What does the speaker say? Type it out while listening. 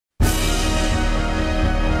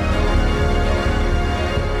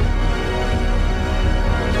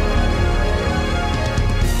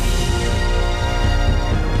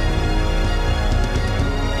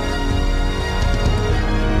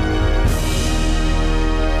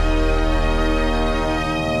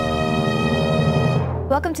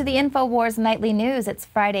Welcome to the INFOWARS Nightly News. It's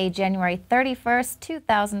Friday, January 31st,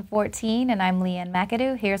 2014, and I'm Leanne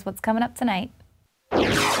McAdoo. Here's what's coming up tonight.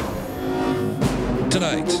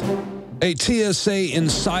 Tonight, a TSA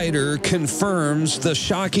insider confirms the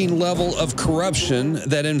shocking level of corruption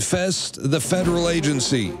that infests the federal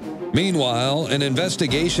agency. Meanwhile, an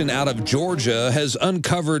investigation out of Georgia has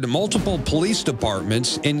uncovered multiple police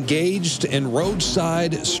departments engaged in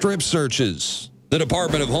roadside strip searches. The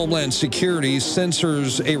Department of Homeland Security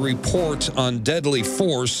censors a report on deadly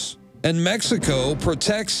force, and Mexico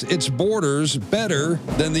protects its borders better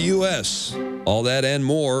than the U.S. All that and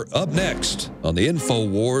more up next on the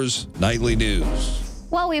INFOWARS Nightly News.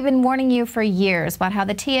 Well, we've been warning you for years about how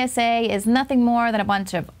the TSA is nothing more than a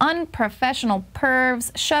bunch of unprofessional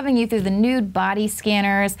pervs shoving you through the nude body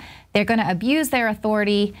scanners. They're going to abuse their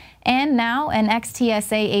authority. And now an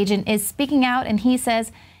ex-TSA agent is speaking out, and he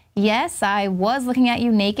says, "Yes, I was looking at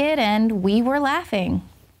you naked and we were laughing."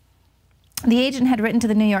 The agent had written to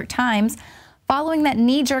the New York Times following that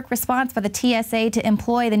knee-jerk response by the TSA to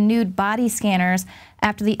employ the nude body scanners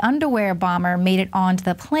after the underwear bomber made it onto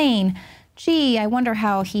the plane. Gee, I wonder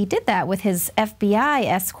how he did that with his FBI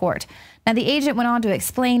escort. Now, the agent went on to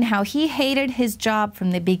explain how he hated his job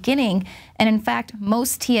from the beginning, and in fact,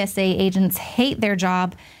 most TSA agents hate their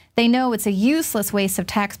job. They know it's a useless waste of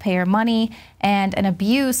taxpayer money and an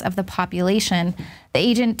abuse of the population. The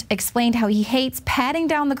agent explained how he hates patting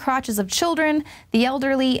down the crotches of children, the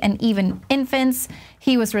elderly, and even infants.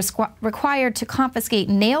 He was required to confiscate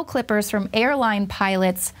nail clippers from airline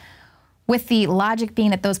pilots, with the logic being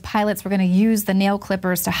that those pilots were going to use the nail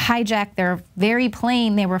clippers to hijack their very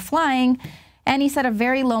plane they were flying. And he said a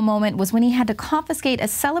very low moment was when he had to confiscate a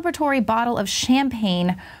celebratory bottle of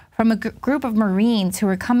champagne from a group of Marines who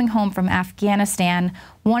were coming home from Afghanistan.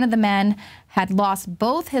 One of the men had lost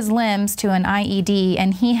both his limbs to an IED,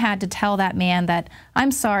 and he had to tell that man that,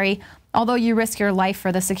 "I'm sorry, although you risk your life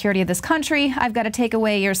for the security of this country, I've got to take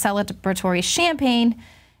away your celebratory champagne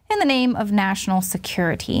in the name of national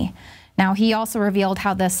security." Now, he also revealed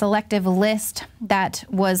how the selective list that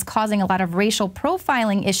was causing a lot of racial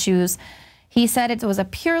profiling issues, he said it was a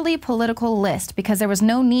purely political list because there was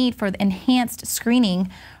no need for enhanced screening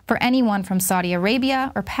for anyone from Saudi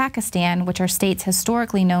Arabia or Pakistan, which are states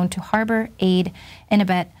historically known to harbor, aid, and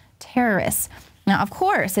abet terrorists. Now, of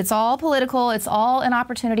course, it's all political. It's all an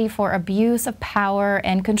opportunity for abuse of power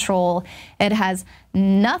and control. It has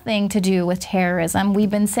nothing to do with terrorism. We've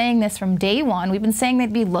been saying this from day one. We've been saying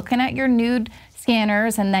they'd be looking at your nude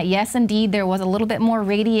scanners and that, yes, indeed, there was a little bit more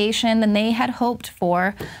radiation than they had hoped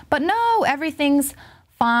for. But no, everything's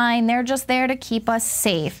fine. They're just there to keep us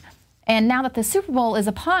safe. And now that the Super Bowl is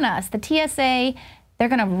upon us, the TSA, they're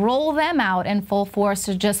going to roll them out in full force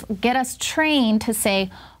to just get us trained to say,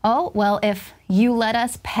 oh, well, if you let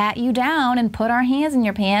us pat you down and put our hands in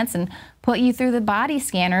your pants and put you through the body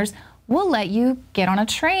scanners, we'll let you get on a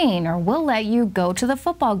train, or we'll let you go to the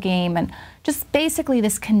football game, and just basically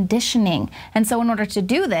this conditioning. And so in order to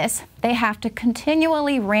do this, they have to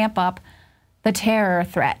continually ramp up the terror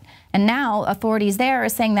threat. And now authorities there are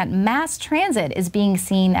saying that mass transit is being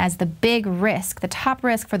seen as the big risk, the top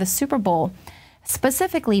risk for the Super Bowl,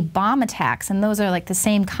 specifically bomb attacks. And those are like the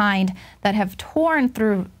same kind that have torn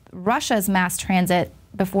through Russia's mass transit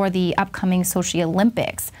before the upcoming Sochi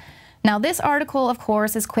Olympics. Now, this article, of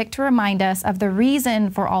course, is quick to remind us of the reason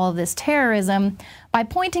for all of this terrorism by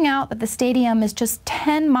pointing out that the stadium is just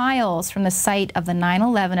 10 miles from the site of the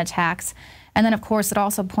 9/11 attacks. And then, of course, it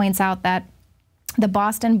also points out that the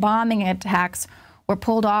Boston bombing attacks were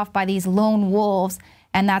pulled off by these lone wolves,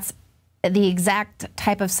 and that's the exact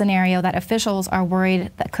type of scenario that officials are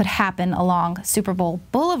worried that could happen along Super Bowl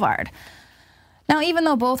Boulevard. Now, even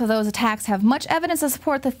though both of those attacks have much evidence to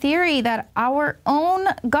support the theory that our own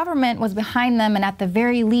government was behind them and at the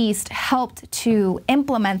very least helped to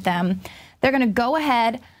implement them, they're going to go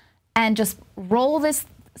ahead and just roll this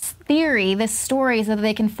theory, this story, so that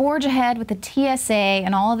they can forge ahead with the TSA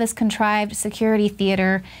and all of this contrived security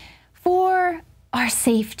theater for our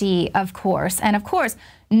safety, of course. And of course,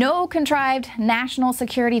 no contrived national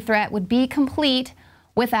security threat would be complete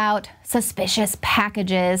without suspicious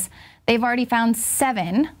packages. They've already found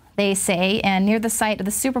 7, they say, and near the site of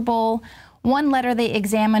the Super Bowl, one letter they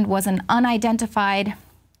examined was at an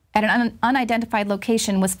unidentified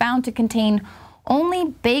location was found to contain only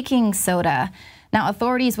baking soda. Now,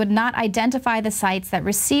 authorities would not identify the sites that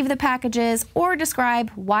received the packages or describe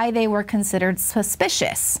why they were considered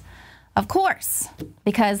suspicious. Of course,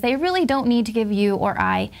 because they really don't need to give you or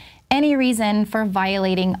I any reason for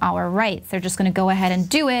violating our rights. They're just going to go ahead and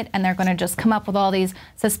do it, and they're going to just come up with all these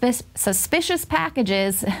suspicious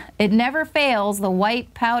packages. It never fails, the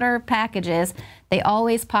white powder packages. They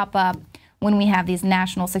always pop up when we have these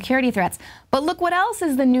national security threats. But look what else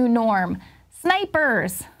is the new norm.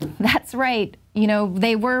 Snipers. That's right. You know,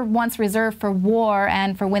 they were once reserved for war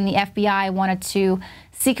and for when the FBI wanted to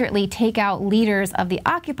secretly take out leaders of the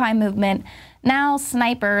Occupy movement. Now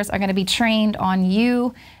snipers are going to be trained on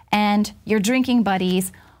you and your drinking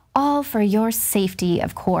buddies, all for your safety,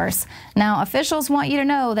 of course. Now, officials want you to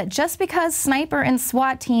know that just because sniper and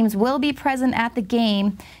SWAT teams will be present at the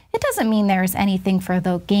game, it doesn't mean there's anything for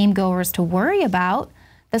the game goers to worry about.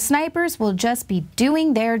 The snipers will just be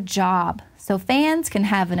doing their job, so fans can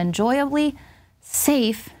have an enjoyably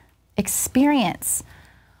safe experience.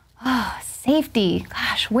 Oh, safety.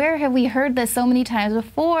 Gosh, where have we heard this so many times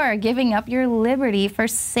before? Giving up your liberty for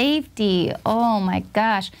safety. Oh my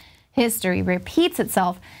gosh. History repeats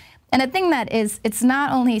itself. And the thing that is, it's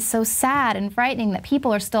not only so sad and frightening that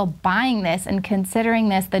people are still buying this and considering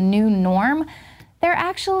this the new norm, they're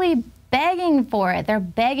actually begging for it. They're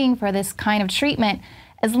begging for this kind of treatment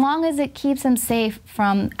as long as it keeps them safe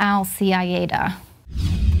from Al-Qaeda.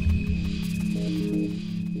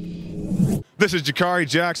 This is Jakari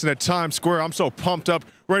Jackson at Times Square. I'm so pumped up,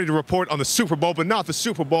 ready to report on the Super Bowl, but not the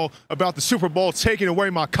Super Bowl, about the Super Bowl taking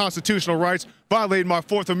away my constitutional rights, violating my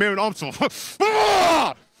Fourth Amendment. I'm so,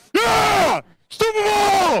 yeah! Super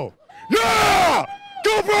Bowl! Yeah!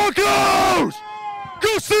 Go Broncos!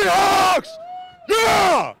 Go Seahawks!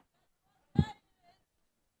 Yeah!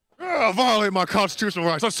 Yeah, violate my constitutional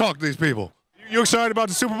rights. Let's talk to these people. You excited about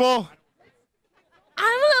the Super Bowl?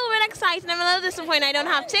 I'm a little bit excited. I'm a little disappointed I don't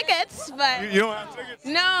have tickets, but... You don't have tickets?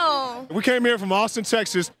 No. We came here from Austin,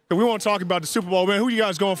 Texas, and we want to talk about the Super Bowl. Man, who you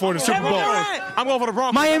guys going for in the Super Bowl? I'm going for the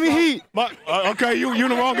Broncos. Miami Heat. Okay, you in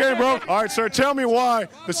the wrong game, bro. All right, sir, tell me why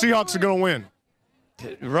the Seahawks are going to win.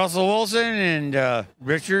 Russell Wilson and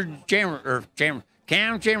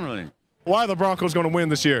Cam Chamberlain. Why are the Broncos going to win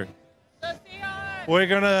this year?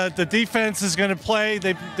 The defense is gonna play.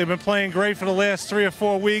 They've been playing great for the last 3 or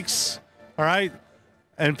 4 weeks. All right,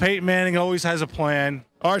 and Peyton Manning always has a plan.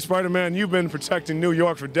 All right, Spider-Man, you've been protecting New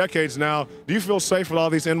York for decades now. Do you feel safe with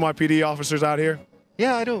all these NYPD officers out here?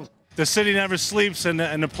 Yeah, I do. The city never sleeps, and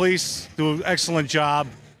the police do an excellent job.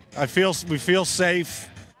 We feel safe.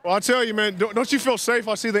 Well, I tell you, man, don't you feel safe?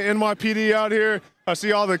 I see the NYPD out here. I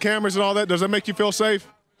see all the cameras and all that. Does that make you feel safe?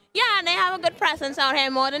 Yeah, they have a good presence out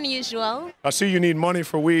here, more than usual. I see you need money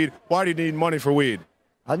for weed. Why do you need money for weed?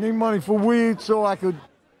 I need money for weed so I could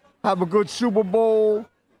have a good Super Bowl,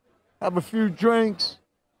 have a few drinks,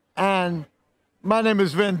 and my name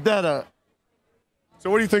is Vendetta. So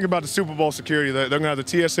what do you think about the Super Bowl security? They're going to have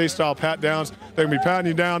the TSA-style pat-downs. They're going to be patting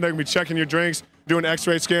you down. They're going to be checking your drinks, doing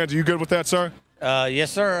X-ray scans. Are you good with that, sir?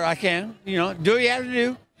 Yes, sir, I can. You know, do what you have to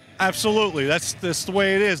do. Absolutely. That's the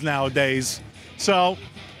way it is nowadays. So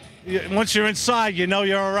once you're inside, you know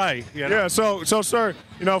you're all right. You know? Yeah, so, sir,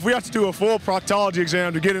 you know, if we have to do a full proctology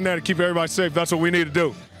exam to get in there to keep everybody safe, that's what we need to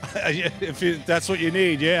do. That's what you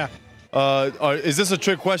need, yeah. Is this a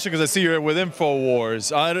trick question? Because I see you're with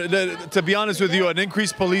INFOWARS. To be honest with you, an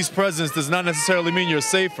increased police presence does not necessarily mean you're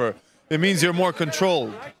safer. It means you're more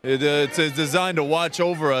controlled. It's designed to watch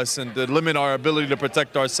over us and to limit our ability to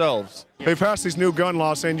protect ourselves. They passed these new gun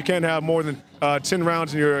laws saying you can't have more than 10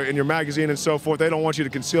 rounds in your magazine and so forth. They don't want you to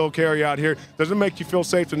conceal carry out here. Does it make you feel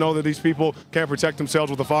safe to know that these people can't protect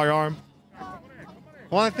themselves with a firearm?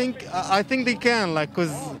 Well, I think they can, like,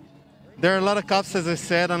 because there are a lot of cops, as I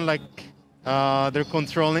said, and like they're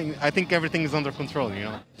controlling. I think everything is under control, you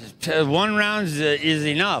know. 1 round is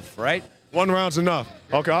enough, right? 1 round's enough.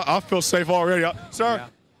 Okay, I feel safe already. Sir,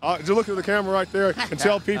 just look at the camera right there and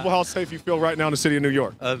tell people how safe you feel right now in the city of New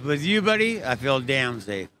York. With you, buddy, I feel damn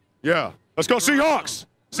safe. Yeah. Let's go Seahawks.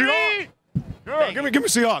 Seahawks. Yeah, give me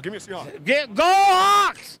Seahawks. Give me a Seahawks. Go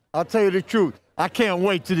Hawks! I'll tell you the truth. I can't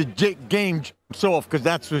wait till the game jumps off because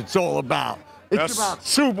that's what it's all about. It's about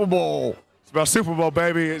Super Bowl. It's about Super Bowl,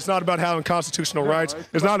 baby. It's not about having constitutional rights.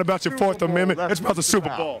 It's not about your Fourth Amendment. It's about the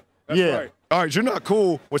Super Bowl. That's right. All right, you're not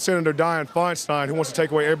cool with Senator Dianne Feinstein, who wants to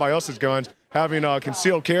take away everybody else's guns, having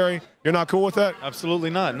concealed carry. You're not cool with that? Absolutely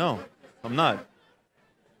not. No, I'm not.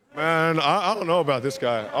 Man, I don't know about this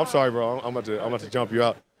guy. I'm sorry, bro. I'm about to jump you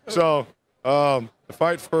out. So the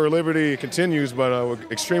fight for liberty continues, but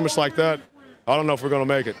with extremists like that, I don't know if we're going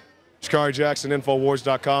to make it. Jakari Jackson,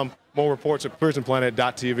 INFOWARS.com. More reports at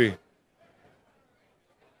PrisonPlanet.tv.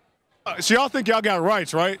 So y'all think y'all got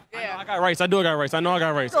rights, right? Yeah. I got rights. I do got rights. I know I got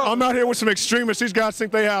rights. I'm out here with some extremists. These guys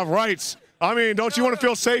think they have rights. I mean, don't you want to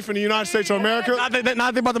feel safe in the United States of America? Not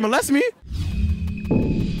they about to molest me.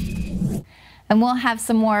 And we'll have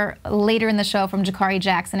some more later in the show from Jakari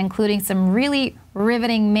Jackson, including some really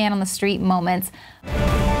riveting man-on-the-street moments.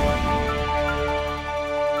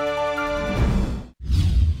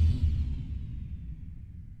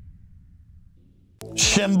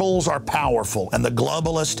 Symbols are powerful, and the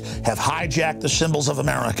globalists have hijacked the symbols of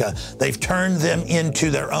America. They've turned them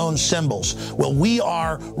into their own symbols. Well, we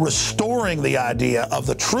are restoring the idea of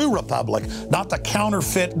the true republic, not the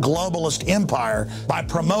counterfeit globalist empire, by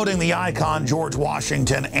promoting the icon George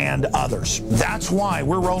Washington and others. That's why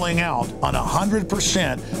we're rolling out an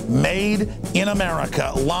 100% made in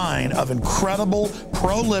America line of incredible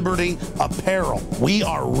pro-liberty apparel. We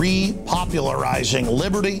are repopularizing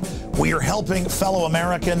liberty. We are helping fellow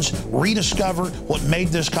Americans rediscover what made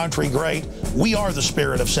this country great. We are the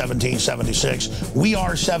spirit of 1776. We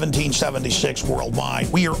are 1776 worldwide.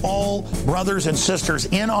 We are all brothers and sisters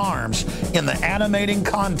in arms in the animating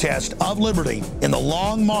contest of liberty in the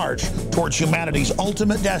long march towards humanity's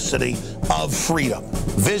ultimate destiny of freedom.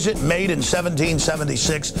 Visit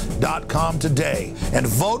madein1776.com today and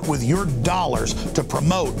vote with your dollars to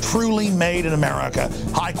promote truly made in America,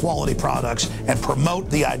 high-quality products, and promote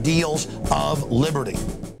the ideals of liberty.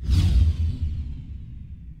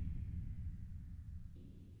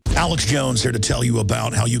 Alex Jones here to tell you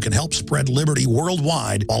about how you can help spread liberty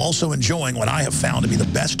worldwide while also enjoying what I have found to be the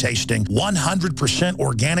best tasting 100%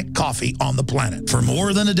 organic coffee on the planet. For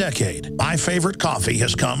more than a decade, my favorite coffee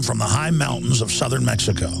has come from the high mountains of southern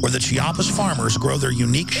Mexico, where the Chiapas farmers grow their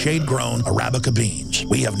unique shade-grown Arabica beans.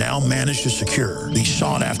 We have now managed to secure these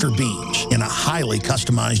sought-after beans in a highly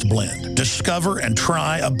customized blend. Discover and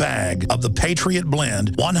try a bag of the Patriot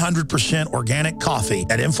Blend 100% organic coffee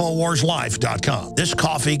at InfoWarsLife.com. This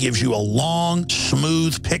coffee gives you a long,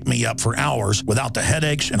 smooth pick-me-up for hours without the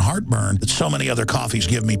headaches and heartburn that so many other coffees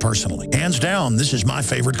give me personally. Hands down, this is my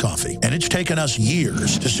favorite coffee, and it's taken us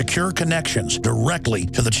years to secure connections directly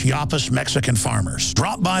to the Chiapas Mexican farmers.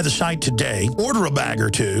 Drop by the site today, order a bag or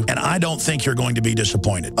two, and I don't think you're going to be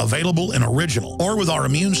disappointed. Available in original or with our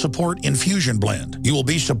immune support infusion blend. You will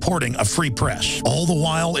be supporting a free press, all the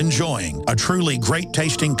while enjoying a truly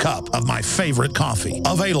great-tasting cup of my favorite coffee.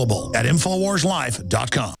 Available at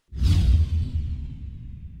InfoWarsLife.com.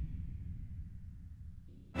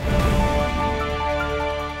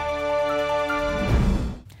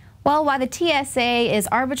 Well, while the TSA is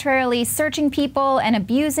arbitrarily searching people and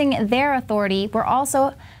abusing their authority, we're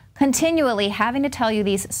also continually having to tell you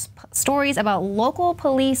these stories about local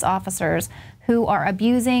police officers who are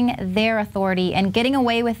abusing their authority and getting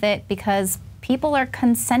away with it because people are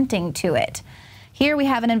consenting to it. Here we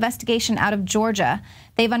have an investigation out of Georgia.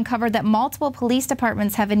 They've uncovered that multiple police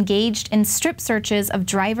departments have engaged in strip searches of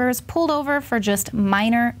drivers pulled over for just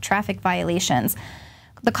minor traffic violations.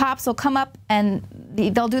 The cops will come up and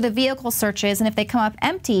they'll do the vehicle searches, and if they come up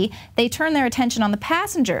empty, they turn their attention on the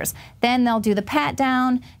passengers. Then they'll do the pat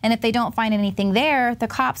down, and if they don't find anything there, the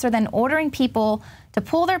cops are then ordering people to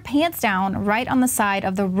pull their pants down right on the side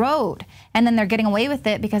of the road. And then they're getting away with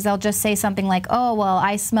it because they'll just say something like, oh, well,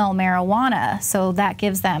 I smell marijuana. So that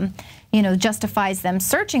gives them, justifies them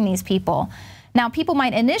searching these people. Now, people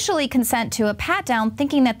might initially consent to a pat-down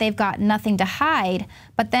thinking that they've got nothing to hide,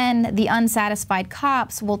 but then the unsatisfied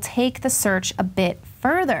cops will take the search a bit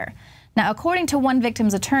further. Now, according to one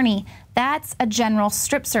victim's attorney, that's a general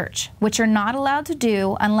strip search, which you're not allowed to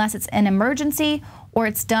do unless it's an emergency or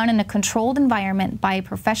it's done in a controlled environment by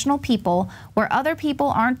professional people where other people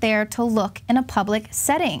aren't there to look in a public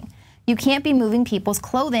setting. You can't be moving people's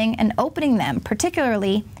clothing and opening them,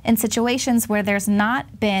 particularly in situations where there's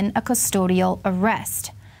not been a custodial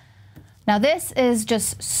arrest. Now, this is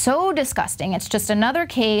just so disgusting. It's just another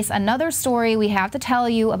case, another story we have to tell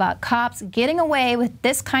you about cops getting away with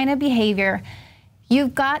this kind of behavior.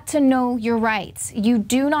 You've got to know your rights. You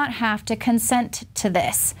do not have to consent to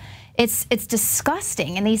this. It's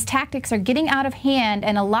disgusting, and these tactics are getting out of hand,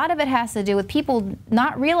 and a lot of it has to do with people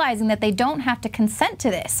not realizing that they don't have to consent to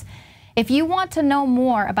this. If you want to know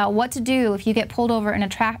more about what to do if you get pulled over in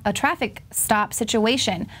a traffic stop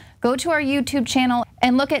situation, go to our YouTube channel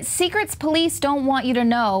and look at Secrets Police Don't Want You to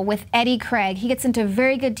Know with Eddie Craig. He gets into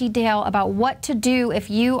very good detail about what to do if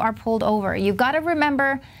you are pulled over. You've got to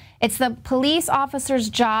remember, it's the police officer's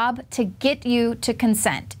job to get you to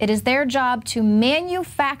consent. It is their job to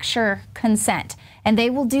manufacture consent, and they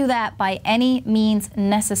will do that by any means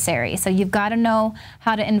necessary. So you've got to know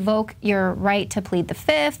how to invoke your right to plead the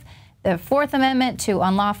Fifth, the Fourth Amendment to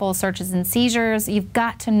unlawful searches and seizures. You've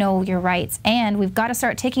got to know your rights, and we've got to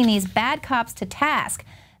start taking these bad cops to task.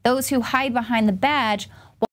 Those who hide behind the badge